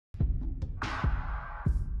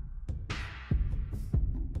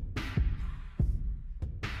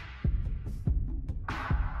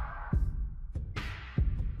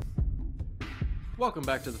Welcome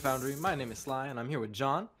back to the Foundry. My name is Sly, and I'm here with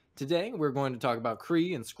John. Today, we're going to talk about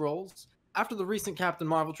Kree and Skrulls. After the recent Captain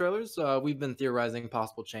Marvel trailers, we've been theorizing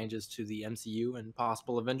possible changes to the MCU and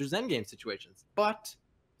possible Avengers Endgame situations. But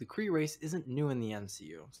the Kree race isn't new in the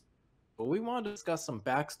MCU. But we want to discuss some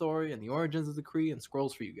backstory and the origins of the Kree and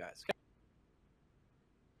Skrulls for you guys.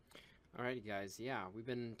 Alrighty, guys. Yeah, we've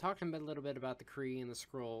been talking a little bit about the Kree and the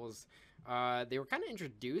Skrulls. They were kind of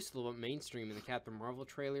introduced a little bit mainstream in the Captain Marvel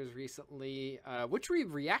trailers recently, which we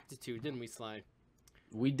reacted to, didn't we, Sly?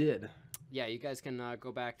 We did. Yeah, you guys can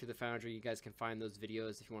go back to the Foundry. You guys can find those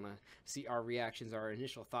videos if you want to see our reactions, our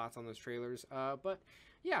initial thoughts on those trailers. But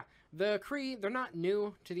yeah, the Kree, they're not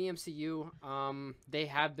new to the MCU. They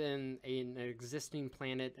have been an existing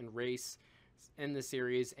planet and race in the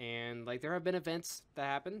series, and like there have been events that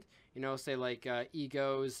happened, say like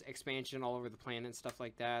egos expansion all over the planet and stuff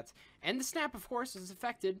like that, and the snap of course has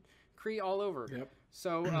affected Kree all over. Yep.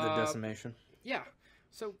 So The decimation. yeah,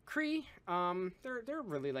 so Kree, they're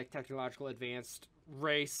really like technological advanced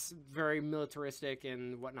race, very militaristic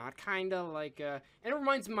and whatnot, kind of like and it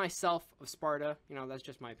reminds myself of Sparta. That's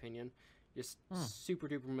just my opinion, just super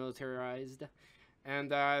duper militarized.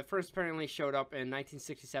 And first apparently showed up in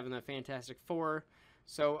 1967, the Fantastic Four.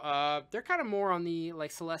 So they're kind of more on the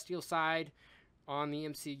like celestial side on the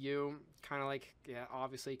MCU, kind of like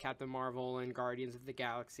obviously Captain Marvel and Guardians of the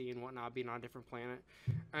Galaxy and whatnot, being on a different planet,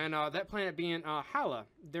 and that planet being Hala.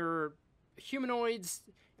 They're humanoids.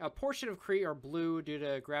 A portion of Kree are blue due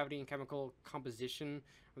to gravity and chemical composition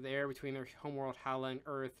of the air between their homeworld Hala and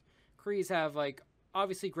Earth. Krees have like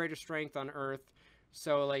obviously greater strength on Earth.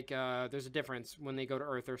 So, like, there's a difference. When they go to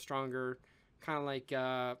Earth, they're stronger, kind of like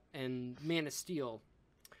in Man of Steel.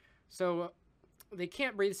 So, they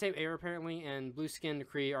can't breathe the same air, apparently, and blue-skinned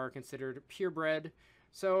Kree are considered purebred.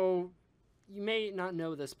 So, you may not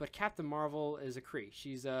know this, but Captain Marvel is a Kree.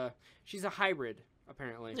 She's a hybrid,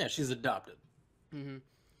 apparently. Yeah, she's adopted.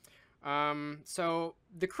 So,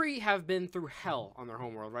 the Kree have been through hell on their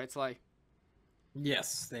homeworld, right, Sly?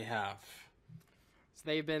 Yes, they have.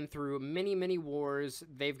 They've been through many, many wars.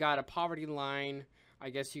 They've got a poverty line, I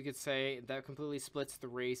guess you could say, that completely splits the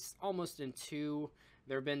race almost in two.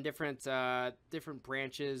 There have been different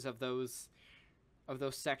branches of those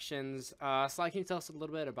sections. Sly, can you tell us a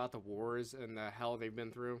little bit about the wars and the hell they've been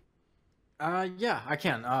through? Yeah, I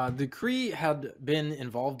can. The Kree had been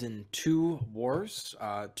involved in two wars,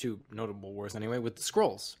 two notable wars anyway, with the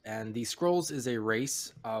Skrulls. And the Skrulls is a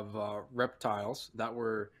race of reptiles that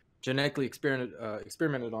were genetically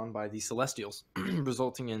experimented on by the Celestials,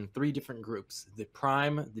 resulting in three different groups: the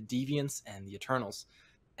Prime, the Deviants, and the Eternals.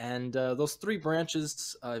 And those three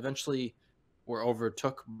branches eventually were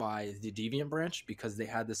overtook by the Deviant branch because they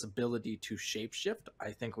had this ability to shapeshift.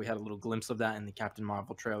 I think we had a little glimpse of that in the Captain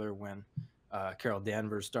Marvel trailer when Carol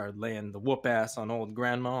Danvers started laying the whoop ass on old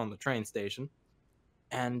grandma on the train station.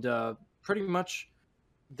 And pretty much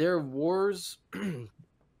their wars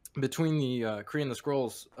between the Kree and the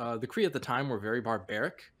Skrulls, the Kree at the time were very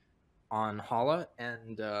barbaric on Hala,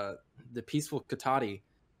 and the peaceful Katati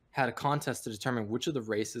had a contest to determine which of the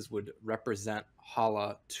races would represent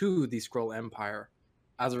Hala to the Skrull Empire.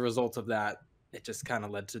 As a result of that, it just kind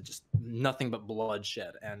of led to just nothing but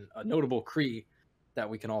bloodshed. And a notable Kree that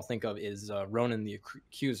we can all think of is Ronan the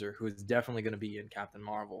Accuser, who is definitely going to be in Captain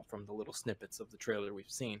Marvel from the little snippets of the trailer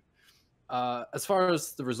we've seen. As far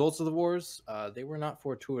as the results of the wars, they were not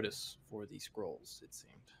fortuitous for the Skrulls, it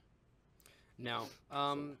seemed. No.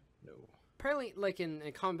 No. Apparently, like in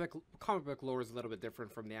comic book lore is a little bit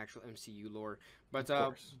different from the actual MCU lore. But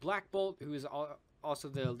Black Bolt, who is also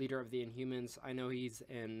the leader of the Inhumans, I know he's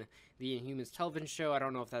in the Inhumans television show. I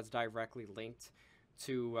don't know if that's directly linked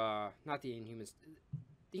to not the Inhumans.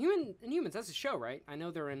 The Inhumans, that's a show, right? I know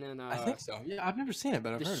they're in I think so. Yeah, I've never seen it,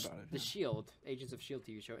 but I've heard about it. The Shield, Agents of Shield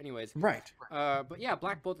TV show. Anyways, right. But yeah,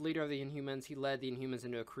 Black Bolt, the leader of the Inhumans, he led the Inhumans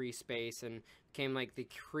into a Kree space and became like the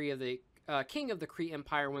Kree of the king of the Kree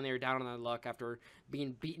Empire when they were down on their luck after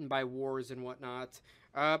being beaten by wars and whatnot.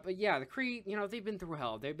 But yeah, the Kree, they've been through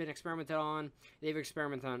hell. They've been experimented on. They've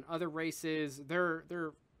experimented on other races.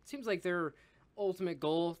 Seems like their ultimate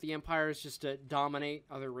goal, the Empire, is just to dominate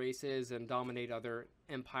other races and dominate other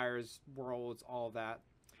empires, worlds, all of that.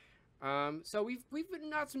 So we've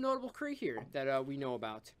got some notable Kree here that we know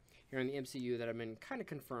about here in the MCU that have been kind of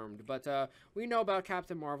confirmed. But we know about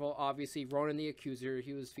Captain Marvel, obviously. Ronan the Accuser,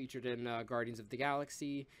 he was featured in Guardians of the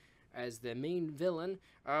Galaxy as the main villain.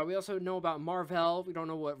 We also know about Marvel. We don't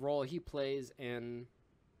know what role he plays in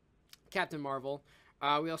Captain Marvel.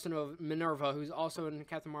 We also know of Minerva, who's also in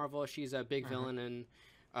Captain Marvel. She's a big villain in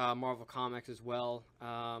Marvel Comics as well.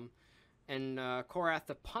 And Korath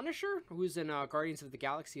the Punisher, who's in Guardians of the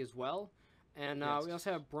Galaxy as well. And Yes. we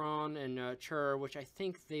also have Braun and Chur, which I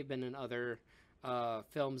think they've been in other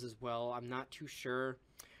films as well. I'm not too sure.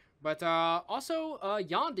 But also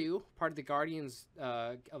Yondu, part of the Guardians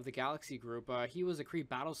of the Galaxy group, he was a Kree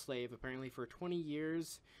battle slave apparently for 20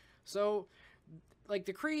 years. So, like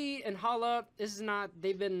the Kree and Hala, this is not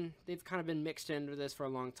they've kind of been mixed into this for a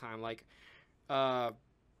long time. Like,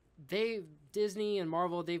 Disney and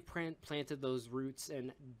Marvel, they've planted those roots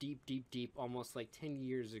in deep, almost like 10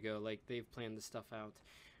 years ago. Like they've planned this stuff out,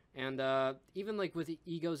 and even like with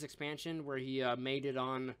Ego's expansion, where he made it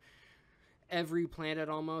on every planet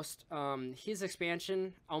almost. His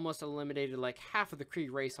expansion almost eliminated like half of the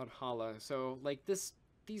Kree race on Hala. So like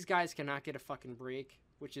these guys cannot get a fucking break,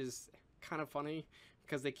 which is kind of funny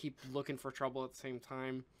because they keep looking for trouble at the same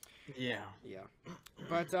time. Yeah. Yeah.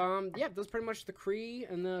 But yeah, those pretty much the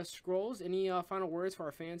Kree and the Skrulls. Any final words for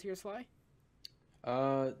our fans here, Sly?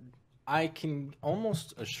 I can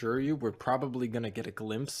almost assure you we're probably gonna get a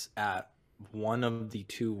glimpse at one of the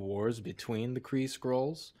two wars between the Kree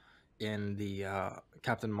Skrulls in the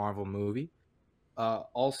Captain Marvel movie.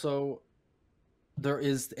 Also, there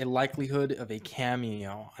is a likelihood of a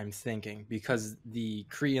cameo, I'm thinking, because the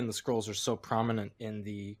Kree and the Skrulls are so prominent in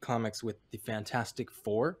the comics with the Fantastic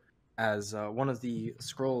Four, as one of the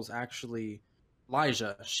Skrulls actually,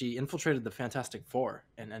 Elijah, she infiltrated the Fantastic Four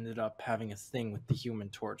and ended up having a thing with the Human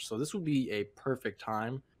Torch. So this would be a perfect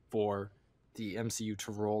time for the MCU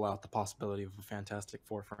to roll out the possibility of a Fantastic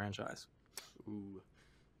Four franchise. Ooh.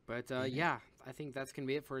 But yeah, I think that's gonna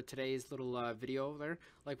be it for today's little video there.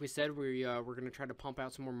 Like we said, we're gonna try to pump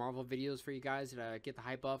out some more Marvel videos for you guys to get the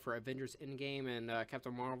hype up for Avengers Endgame and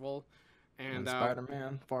Captain Marvel And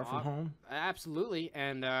Spider-Man Far From Home. Absolutely.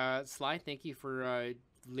 And Sly, thank you for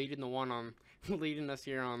leading the one on leading us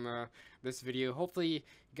here on this video. Hopefully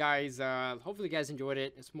guys enjoyed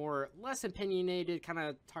it. It's less opinionated, kind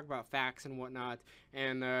of talk about facts and whatnot,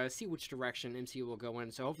 and see which direction MCU will go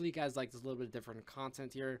in. So hopefully you guys like this little bit different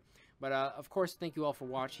content here. But of course, thank you all for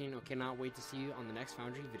watching. I cannot wait to see you on the next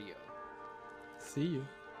Foundry video. See you.